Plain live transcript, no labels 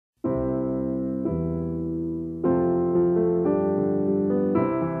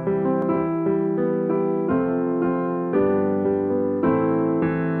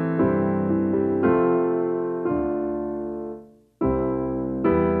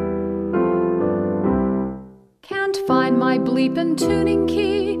find my bleepin' tuning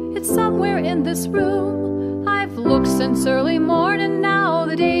key. It's somewhere in this room. I've looked since early morning, now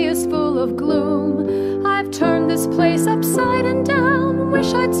the day is full of gloom. I've turned this place upside and down,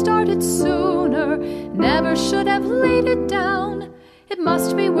 wish I'd started sooner, never should have laid it down. It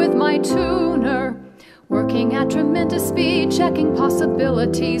must be with my tuner, working at tremendous speed, checking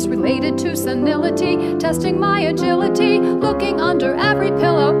possibilities related to senility, testing my agility, looking under every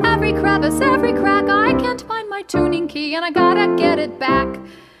pillow, every crevice, every crack. I can't find my tuning key and I gotta get it back.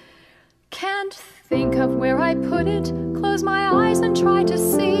 Can't think of where I put it, close my eyes and try to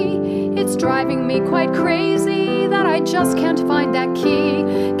see. It's driving me quite crazy that I just can't find that key.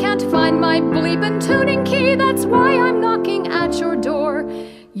 Can't find my bleepin' tuning key, that's why I'm knocking at your door.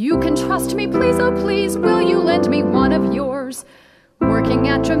 You can trust me, please, oh please, will you lend me one of yours? Working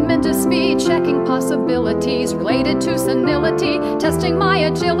at tremendous speed, checking possibilities related to senility, testing my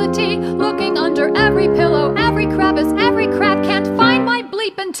agility, looking under every pillow, every crevice, every crack. Can't find my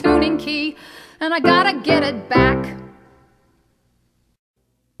bleepin' tuning key, and I gotta get it back.